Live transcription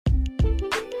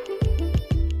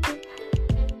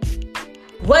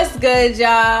What's good,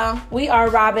 y'all? We are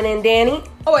Robin and Danny.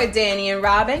 Or Danny and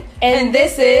Robin. And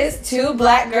this is Two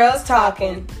Black Girls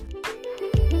Talking.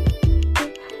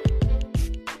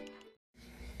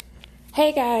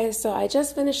 Hey guys, so I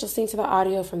just finished listening to the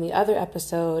audio from the other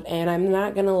episode, and I'm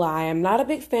not gonna lie, I'm not a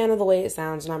big fan of the way it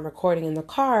sounds when I'm recording in the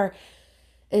car.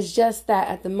 It's just that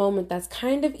at the moment that's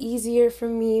kind of easier for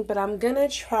me, but I'm gonna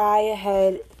try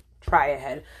ahead.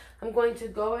 I'm going to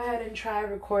go ahead and try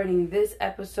recording this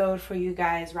episode for you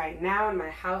guys right now in my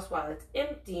house while it's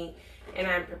empty and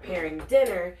I'm preparing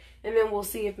dinner, and then we'll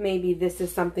see if maybe this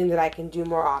is something that I can do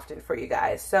more often for you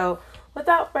guys. So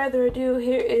without further ado,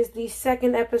 here is the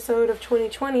second episode of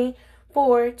 2020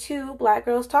 for Two Black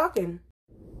Girls Talking.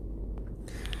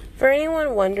 For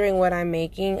anyone wondering what I'm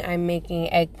making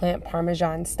eggplant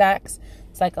parmesan stacks.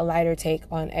 It's like a lighter take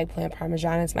on eggplant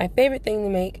parmesan. It's my favorite thing to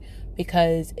make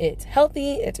because it's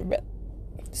healthy, it's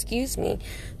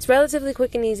relatively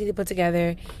quick and easy to put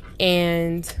together,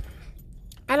 and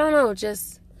I don't know,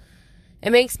 just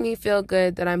it makes me feel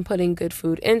good that I'm putting good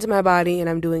food into my body and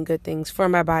I'm doing good things for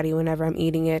my body whenever I'm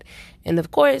eating it. And of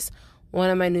course, one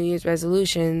of my New Year's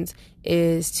resolutions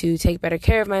is to take better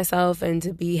care of myself and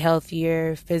to be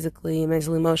healthier physically,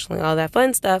 mentally, emotionally, all that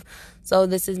fun stuff. So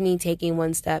this is me taking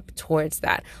one step towards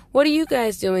that. What are you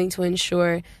guys doing to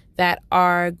ensure that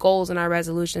our goals and our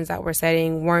resolutions that we're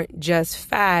setting weren't just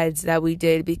fads that we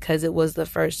did because it was the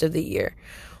first of the year?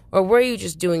 Or were you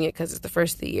just doing it because it's the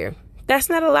first of the year? That's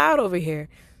not allowed over here.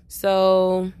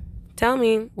 So tell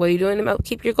me, what are you doing to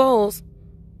keep your goals?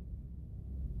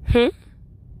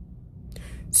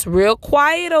 It's real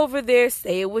quiet over there.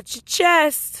 Say it with your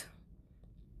chest.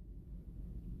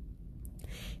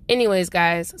 Anyways,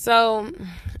 guys, so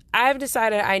I've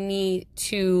decided I need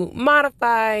to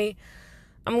modify.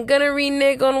 I'm going to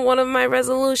renege on one of my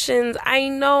resolutions. I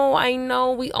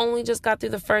know we only just got through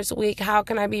the first week. How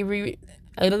can I be reneging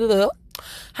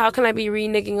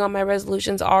on my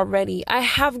resolutions already? I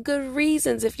have good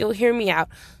reasons if you'll hear me out.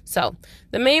 So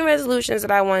the main resolutions that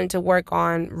I wanted to work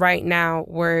on right now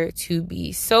were to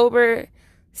be sober,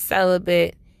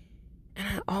 celibate, and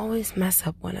I always mess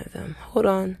up one of them. Hold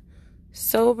on.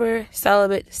 Sober,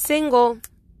 celibate, single,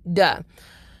 duh.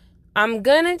 I'm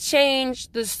gonna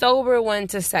change the sober one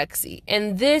to sexy,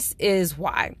 and this is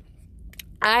why.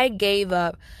 I gave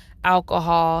up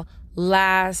alcohol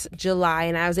last July,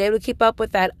 and I was able to keep up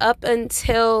with that up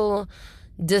until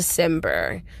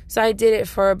December. So I did it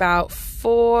for about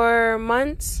 4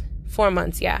 months. 4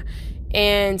 months, yeah.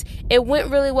 And it went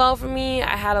really well for me.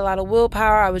 I had a lot of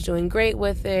willpower. I was doing great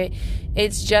with it.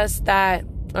 It's just that,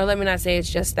 or let me not say it's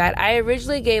just that, I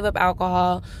originally gave up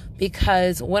alcohol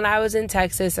because when I was in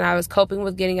Texas and I was coping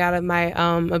with getting out of my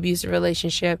abusive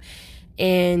relationship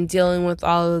and dealing with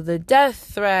all of the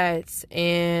death threats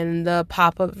and the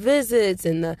pop-up visits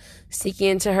and the sneaking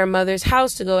into her mother's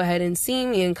house to go ahead and see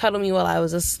me and cuddle me while I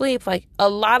was asleep, like a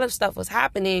lot of stuff was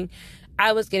happening.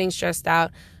 I was getting stressed out.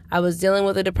 I was dealing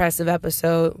with a depressive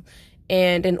episode.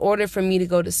 And in order for me to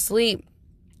go to sleep,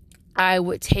 I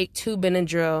would take 2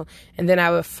 Benadryl and then I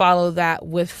would follow that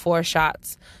with 4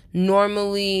 shots,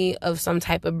 normally of some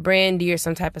type of brandy or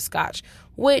some type of scotch,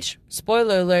 which,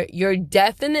 spoiler alert, you're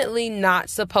definitely not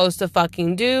supposed to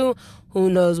fucking do. Who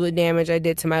knows what damage I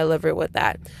did to my liver with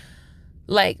that.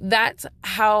 Like, that's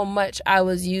how much I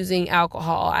was using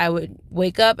alcohol. I would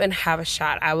wake up and have a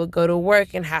shot. I would go to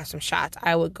work and have some shots.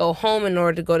 I would go home in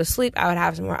order to go to sleep. I would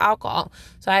have some more alcohol.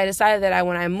 So I decided that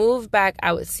when I moved back,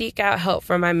 I would seek out help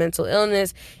for my mental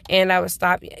illness and I would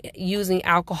stop using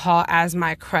alcohol as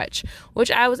my crutch,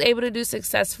 which I was able to do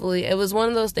successfully. It was one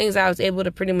of those things I was able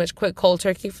to pretty much quit cold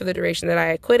turkey for the duration that I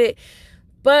had quit it.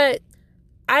 But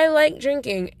I like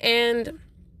drinking, and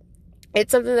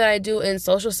it's something that I do in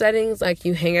social settings, like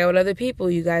you hang out with other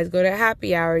people, you guys go to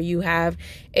happy hour, you have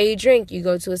a drink, you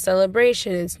go to a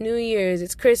celebration, it's New Year's,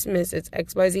 it's Christmas, it's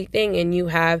XYZ thing, and you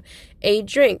have a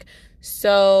drink.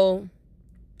 So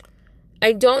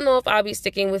I don't know if I'll be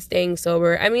sticking with staying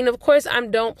sober. I mean, of course, I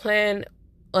don't plan,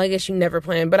 well, I guess you never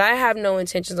plan, but I have no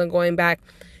intentions on going back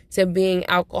to being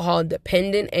alcohol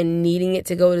dependent and needing it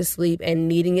to go to sleep and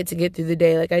needing it to get through the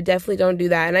day. Like, I definitely don't do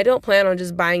that. And I don't plan on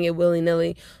just buying it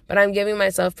willy-nilly, but I'm giving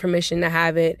myself permission to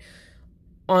have it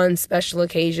on special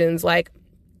occasions. Like,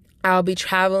 I'll be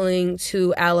traveling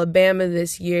to Alabama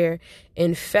this year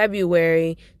in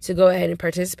February to go ahead and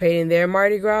participate in their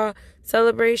Mardi Gras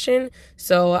celebration.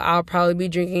 So I'll probably be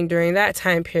drinking during that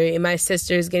time period. My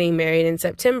sister is getting married in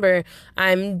September.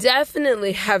 I'm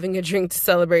definitely having a drink to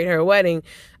celebrate her wedding.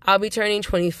 I'll be turning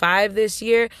 25 this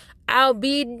year. I'll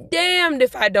be damned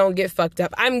if I don't get fucked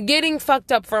up. I'm getting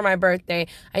fucked up for my birthday.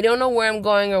 I don't know where I'm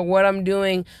going or what I'm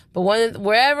doing, but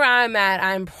wherever I'm at,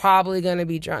 I'm probably going to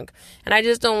be drunk. And I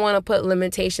just don't want to put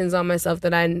limitations on myself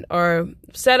or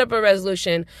set up a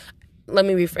resolution. Let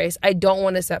me rephrase. I don't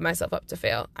want to set myself up to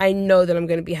fail. I know that I'm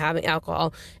going to be having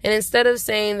alcohol. And instead of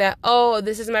saying that, oh,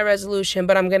 this is my resolution,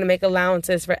 but I'm going to make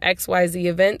allowances for XYZ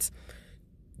events,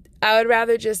 I would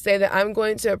rather just say that I'm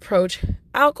going to approach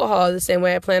alcohol the same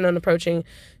way I plan on approaching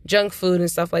junk food and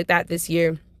stuff like that this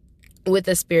year, with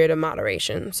a spirit of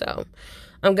moderation. So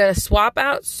I'm going to swap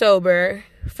out sober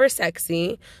for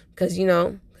sexy because,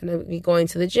 I'm going to be going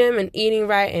to the gym and eating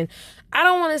right. And I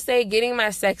don't want to say getting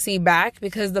my sexy back,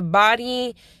 because the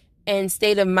body and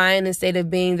state of mind and state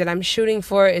of being that I'm shooting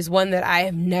for is one that I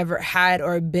have never had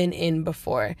or been in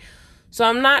before. So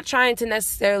I'm not trying to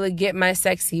necessarily get my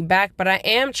sexy back, but I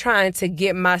am trying to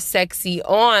get my sexy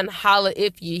on. Holla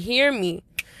if you hear me.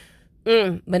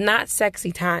 But not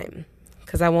sexy time,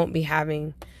 because I won't be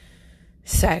having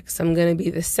sex. I'm going to be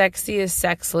the sexiest,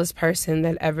 sexless person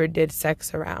that ever did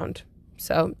sex around.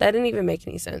 So that didn't even make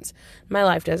any sense. My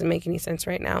life doesn't make any sense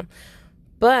right now.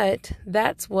 But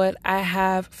that's what I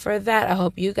have for that. I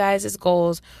hope you guys'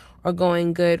 goals are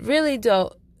going good. Really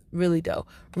though,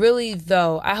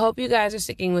 I hope you guys are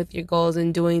sticking with your goals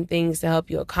and doing things to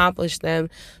help you accomplish them,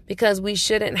 because we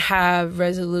shouldn't have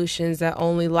resolutions that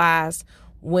only last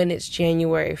when it's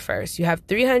January 1st. You have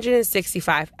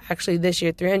 365, actually this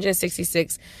year,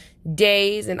 366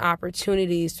 days and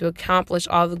opportunities to accomplish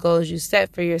all the goals you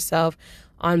set for yourself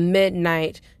on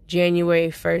midnight, January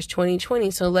 1st,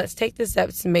 2020. So let's take the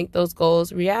steps to make those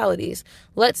goals realities.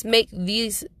 Let's make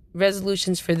these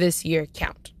resolutions for this year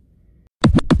count.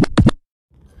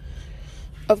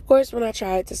 Of course, when I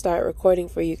tried to start recording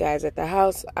for you guys at the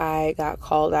house, I got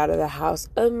called out of the house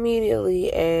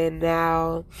immediately, and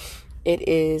now it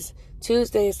is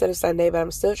Tuesday instead of Sunday, but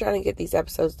I'm still trying to get these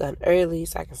episodes done early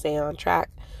so I can stay on track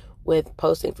with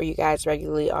posting for you guys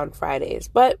regularly on Fridays.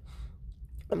 But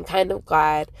I'm kind of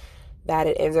glad that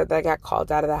it ends up that I got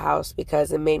called out of the house,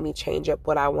 because it made me change up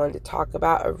what I wanted to talk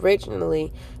about.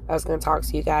 Originally, I was going to talk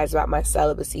to you guys about my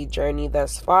celibacy journey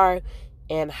thus far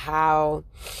and how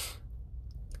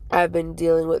I've been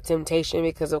dealing with temptation,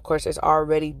 because of course there's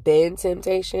already been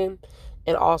temptation,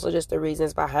 and also just the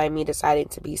reasons behind me deciding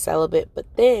to be celibate. But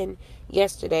then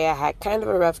yesterday I had kind of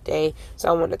a rough day, so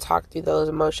I want to talk through those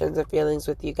emotions and feelings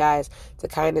with you guys to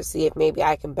kind of see if maybe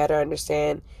I can better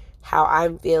understand how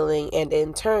I'm feeling, and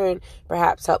in turn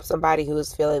perhaps help somebody who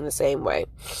is feeling the same way.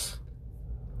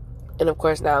 And of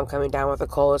course now I'm coming down with a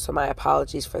cold, so my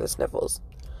apologies for the sniffles.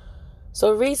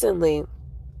 So recently,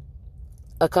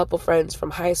 a couple friends from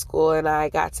high school and I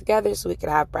got together so we could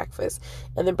have breakfast.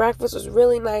 And the breakfast was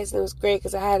really nice, and it was great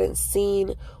because I hadn't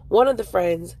seen one of the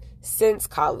friends since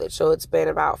college. So it's been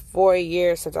about 4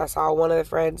 years since I saw one of the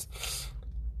friends.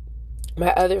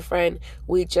 My other friend,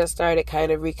 we just started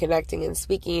kind of reconnecting and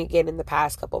speaking again in the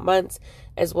past couple months,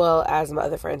 as well as my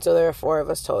other friend. So there are 4 of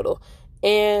us total.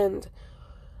 And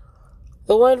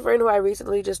the one friend who I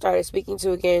recently just started speaking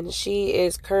to again, she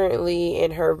is currently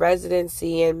in her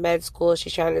residency in med school.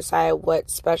 She's trying to decide what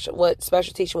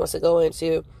specialty she wants to go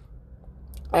into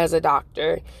as a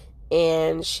doctor.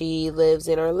 And she lives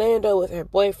in Orlando with her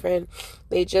boyfriend.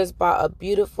 They just bought a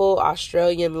beautiful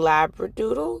Australian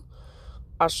Labradoodle.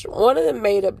 One of the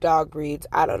made-up dog breeds,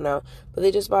 I don't know. But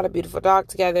they just bought a beautiful dog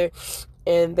together.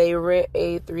 And they rent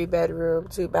a 3-bedroom,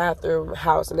 2-bathroom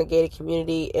house in a gated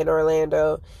community in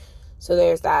Orlando. So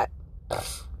there's that.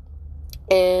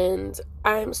 And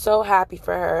I'm so happy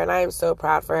for her, and I am so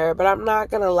proud for her. But I'm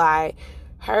not going to lie.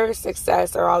 Her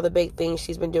success, or all the big things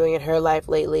she's been doing in her life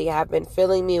lately, have been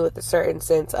filling me with a certain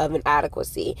sense of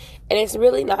inadequacy. And it's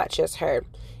really not just her.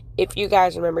 If you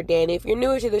guys remember Danny, if you're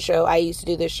newer to the show, I used to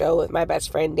do this show with my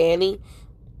best friend Danny.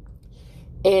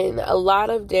 And a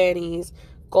lot of Danny's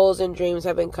goals and dreams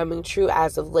have been coming true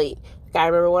as of late. I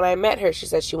remember when I met her, she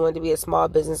said she wanted to be a small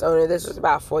business owner. This was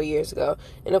about 4 years ago.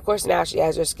 And of course now she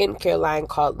has her skincare line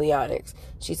called Leonix.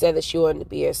 She said that she wanted to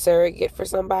be a surrogate for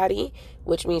somebody,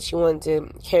 which means she wanted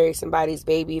to carry somebody's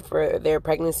baby for their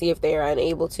pregnancy if they are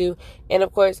unable to. And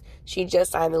of course, she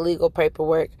just signed the legal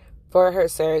paperwork for her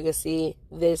surrogacy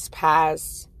this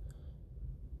past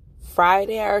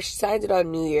Friday, or she signed it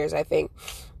on New Year's, I think.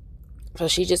 So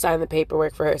she just signed the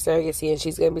paperwork for her surrogacy, and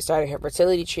she's going to be starting her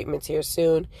fertility treatments here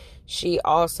soon. She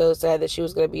also said that she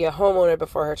was going to be a homeowner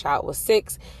before her child was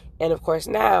 6. And of course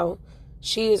now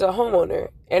she is a homeowner,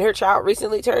 and her child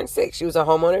recently turned 6. She was a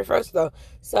homeowner first though.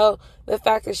 So the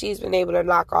fact that she's been able to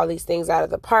knock all these things out of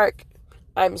the park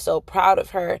I'm so proud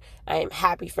of her. I am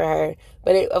happy for her.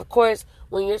 But of course,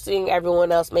 when you're seeing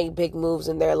everyone else make big moves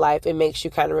in their life, it makes you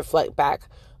kind of reflect back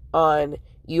on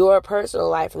your personal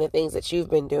life and the things that you've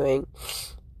been doing.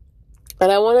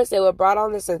 And I want to say what brought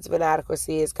on the sense of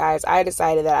inadequacy is, guys, I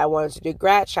decided that I wanted to do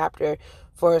grad chapter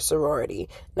for a sorority.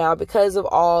 Now, because of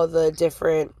all the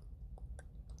different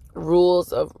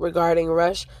rules regarding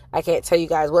Rush, I can't tell you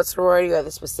guys what sorority or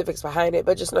the specifics behind it,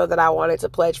 but just know that I wanted to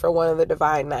pledge for one of the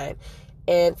Divine Nine.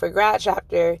 And for grad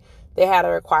chapter, they had a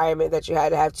requirement that you had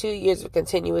to have 2 years of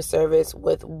continuous service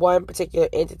with one particular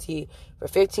entity for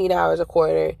 15 hours a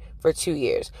quarter for 2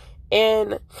 years.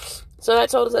 And so that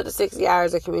totals up to 60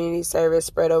 hours of community service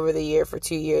spread over the year for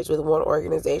 2 years with one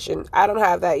organization. I don't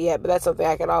have that yet, but that's something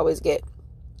I can always get.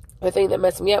 The thing that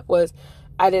messed me up was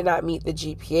I did not meet the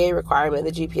GPA requirement.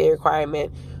 The GPA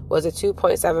requirement was a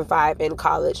 2.75 in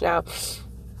college. Now,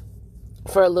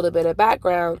 for a little bit of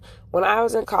background, when I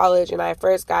was in college and I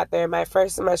first got there, my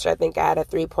first semester, I think I had a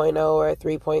 3.0 or a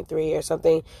 3.3 or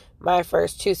something. My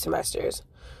first 2 semesters,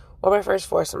 or my first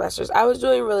 4 semesters, I was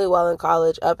doing really well in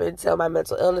college up until my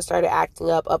mental illness started acting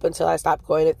up until I stopped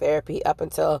going to therapy, up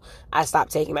until I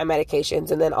stopped taking my medications,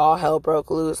 and then all hell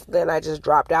broke loose. Then I just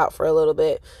dropped out for a little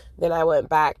bit. Then I went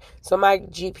back. So my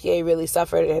GPA really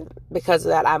suffered, and because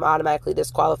of that, I'm automatically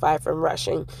disqualified from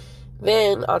rushing.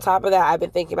 Then, on top of that, I've been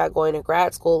thinking about going to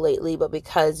grad school lately, but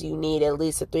because you need at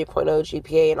least a 3.0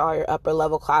 GPA in all your upper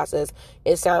level classes,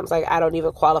 it sounds like I don't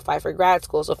even qualify for grad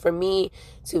school. So for me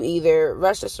to either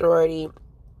rush a sorority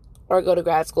or go to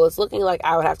grad school, it's looking like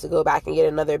I would have to go back and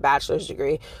get another bachelor's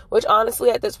degree, which honestly,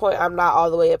 at this point, I'm not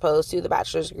all the way opposed to the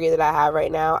bachelor's degree that I have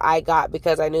right now. I got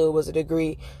because I knew it was a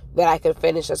degree that I could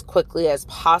finish as quickly as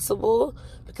possible,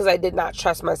 because I did not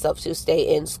trust myself to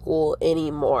stay in school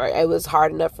anymore. It was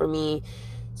hard enough for me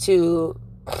to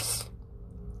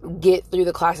get through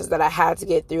the classes that I had to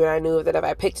get through, and I knew that if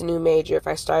I picked a new major, if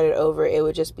I started over, it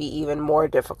would just be even more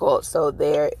difficult. So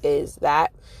there is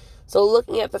that. So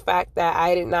looking at the fact that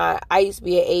I used to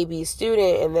be an AB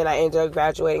student, and then I ended up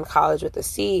graduating college with a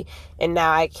C, and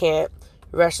now I can't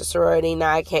rush a sorority,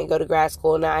 now I can't go to grad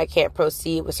school, now I can't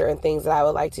proceed with certain things that I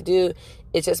would like to do.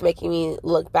 It's just making me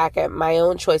look back at my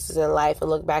own choices in life and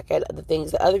look back at the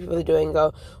things that other people are doing and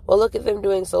go, well, look at them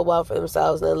doing so well for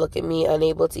themselves, and then look at me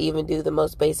unable to even do the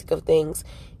most basic of things,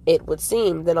 it would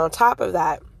seem. Then on top of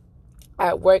that,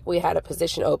 at work, we had a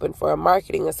position open for a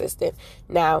marketing assistant.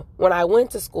 Now, when I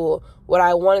went to school, what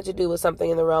I wanted to do was something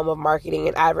in the realm of marketing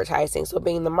and advertising. So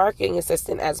being the marketing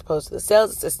assistant as opposed to the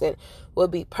sales assistant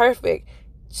would be perfect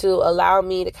to allow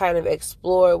me to kind of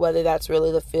explore whether that's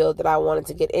really the field that I wanted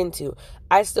to get into.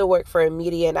 I still work for a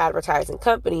media and advertising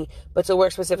company, but to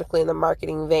work specifically in the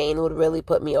marketing vein would really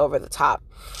put me over the top.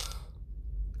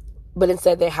 But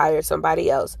instead they hired somebody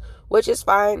else, which is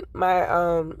fine.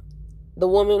 The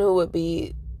woman who would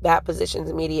be that position's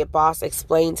immediate boss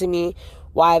explained to me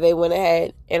why they went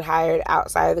ahead and hired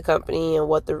outside of the company and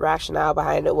what the rationale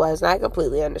behind it was, and I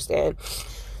completely understand.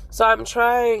 So I'm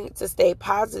trying to stay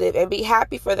positive and be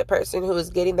happy for the person who is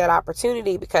getting that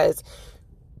opportunity, because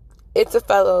it's a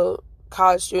fellow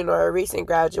college student or a recent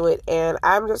graduate, and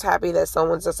I'm just happy that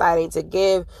someone's deciding to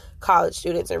give college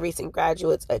students and recent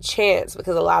graduates a chance,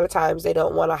 because a lot of times they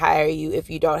don't want to hire you if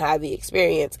you don't have the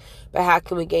experience. But how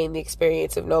can we gain the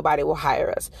experience if nobody will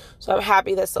hire us? So I'm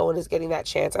happy that someone is getting that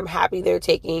chance. I'm happy they're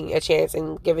taking a chance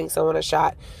and giving someone a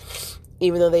shot,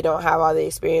 even though they don't have all the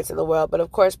experience in the world. But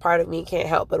of course, part of me can't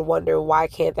help but wonder, why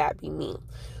can't that be me?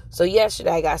 So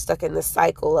yesterday I got stuck in this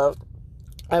cycle of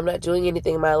I'm not doing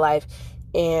anything in my life,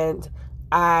 and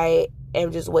I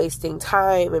am just wasting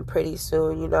time, and pretty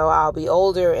soon, I'll be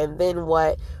older, and then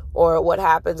what? Or what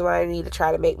happens when I need to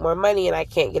try to make more money and I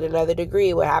can't get another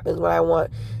degree? What happens when I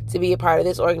want to be a part of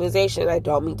this organization and I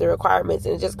don't meet the requirements?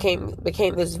 And it just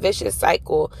became this vicious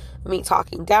cycle of me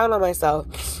talking down on myself.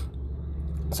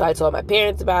 So I told my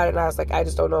parents about it, and I was like, I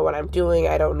just don't know what I'm doing.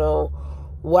 I don't know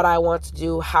what I want to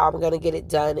do, how I'm going to get it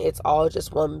done. It's all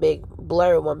just one big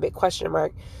blur, one big question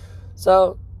mark.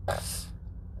 So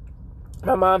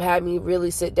my mom had me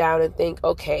really sit down and think,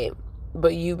 okay,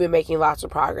 but you've been making lots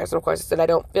of progress. And of course I said, I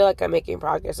don't feel like I'm making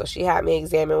progress. So she had me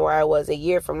examine where I was a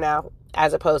year from now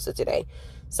as opposed to today.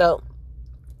 So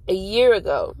a year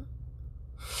ago,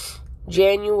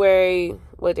 January,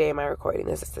 what day am I recording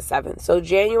this? It's the 7th. So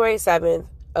January 7th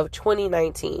of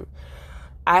 2019,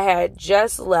 I had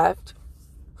just left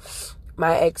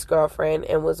my ex-girlfriend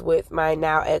and was with my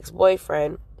now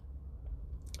ex-boyfriend.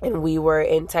 And we were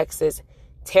in Texas,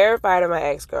 terrified of my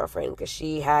ex-girlfriend, because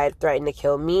she had threatened to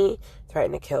kill me,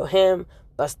 threatened to kill him,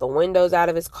 bust the windows out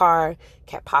of his car,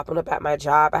 kept popping up at my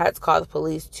job. I had to call the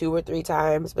police 2 or 3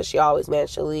 times, but she always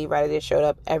managed to leave right as they showed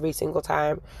up every single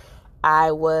time.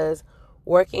 I was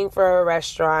working for a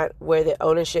restaurant where the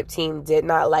ownership team did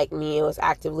not like me and was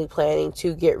actively planning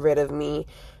to get rid of me.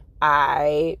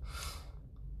 I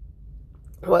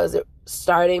was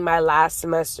starting my last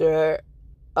semester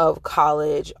of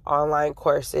college online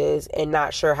courses and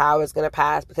not sure how I was going to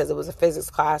pass because it was a physics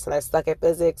class and I suck at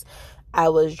physics. I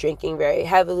was drinking very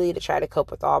heavily to try to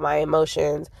cope with all my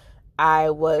emotions. I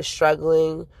was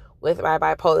struggling with my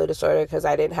bipolar disorder because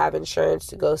I didn't have insurance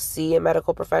to go see a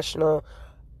medical professional,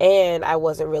 and I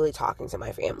wasn't really talking to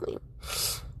my family.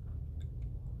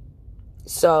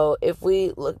 So if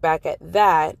we look back at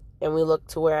that and we look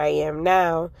to where I am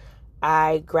now,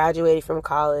 I graduated from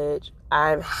college.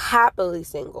 I'm happily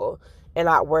single and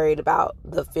not worried about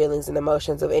the feelings and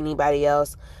emotions of anybody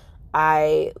else.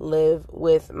 I live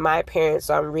with my parents,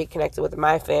 so I'm reconnected with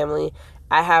my family.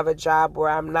 I have a job where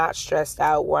I'm not stressed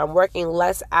out, where I'm working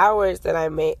less hours than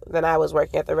I was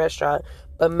working at the restaurant,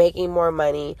 but making more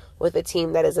money with a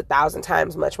team that is 1,000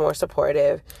 times much more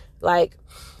supportive. Like,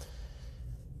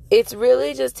 it's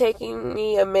really just taking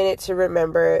me a minute to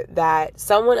remember that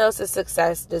someone else's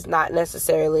success does not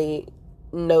necessarily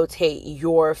notate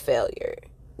your failure.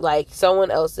 Like,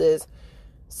 someone else's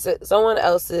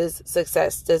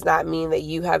success does not mean that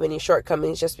you have any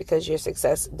shortcomings just because your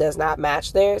success does not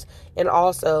match theirs. And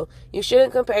also, you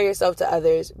shouldn't compare yourself to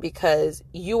others because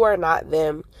you are not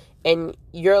them, and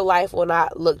your life will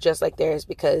not look just like theirs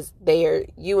because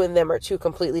you and them are two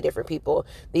completely different people.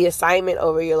 The assignment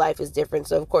over your life is different.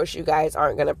 So of course you guys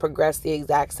aren't going to progress the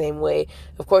exact same way.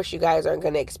 Of course you guys aren't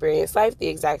going to experience life the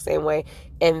exact same way,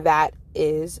 and that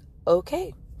is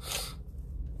okay.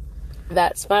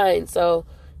 That's fine. So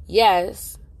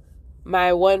yes,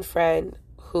 my one friend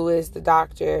who is the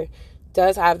doctor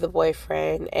does have the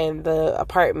boyfriend and the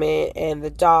apartment and the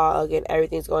dog and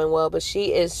everything's going well, but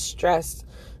she is stressed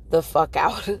the fuck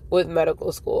out with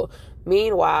medical school.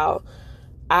 Meanwhile,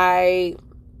 I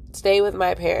stay with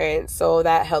my parents, so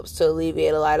that helps to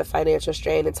alleviate a lot of financial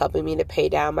strain. It's helping me to pay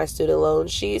down my student loan.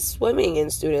 She's swimming in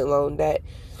student loan debt.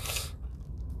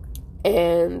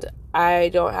 And I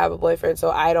don't have a boyfriend,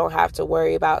 so I don't have to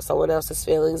worry about someone else's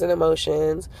feelings and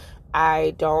emotions.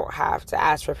 I don't have to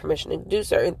ask for permission to do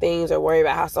certain things or worry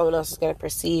about how someone else is going to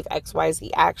perceive XYZ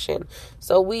action.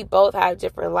 So we both have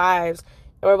different lives,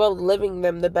 and we're both living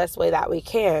them the best way that we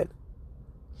can.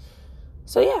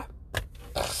 So yeah.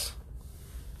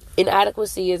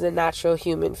 Inadequacy is a natural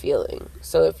human feeling.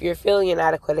 So if you're feeling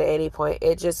inadequate at any point,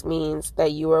 it just means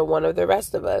that you are one of the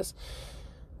rest of us.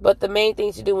 But the main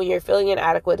thing to do when you're feeling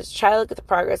inadequate is try to look at the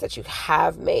progress that you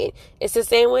have made. It's the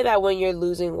same way that when you're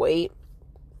losing weight,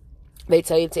 they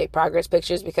tell you to take progress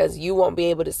pictures because you won't be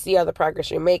able to see all the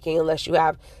progress you're making unless you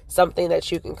have something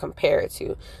that you can compare it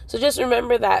to. So just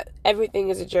remember that everything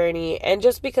is a journey. And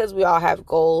just because we all have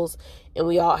goals and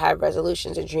we all have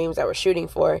resolutions and dreams that we're shooting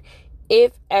for,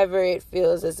 if ever it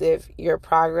feels as if your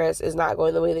progress is not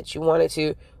going the way that you want it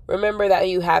to, remember that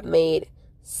you have made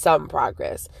some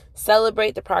progress.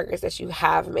 Celebrate the progress that you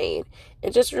have made.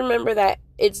 And just remember that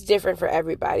it's different for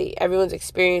everybody. Everyone's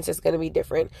experience is going to be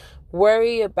different.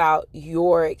 Worry about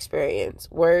your experience.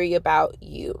 Worry about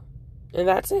you. And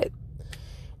that's it.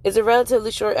 It's a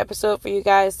relatively short episode for you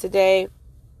guys today.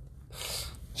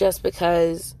 Just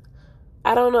because,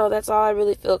 I don't know, that's all I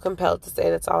really feel compelled to say.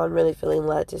 That's all I'm really feeling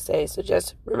led to say. So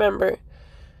just remember,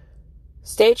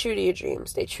 stay true to your dreams.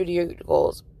 Stay true to your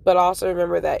goals. But also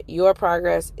remember that your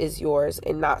progress is yours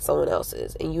and not someone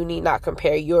else's. And you need not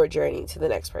compare your journey to the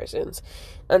next person's.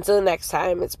 Until next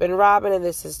time, it's been Robin, and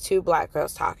this is Two Black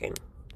Girls Talking.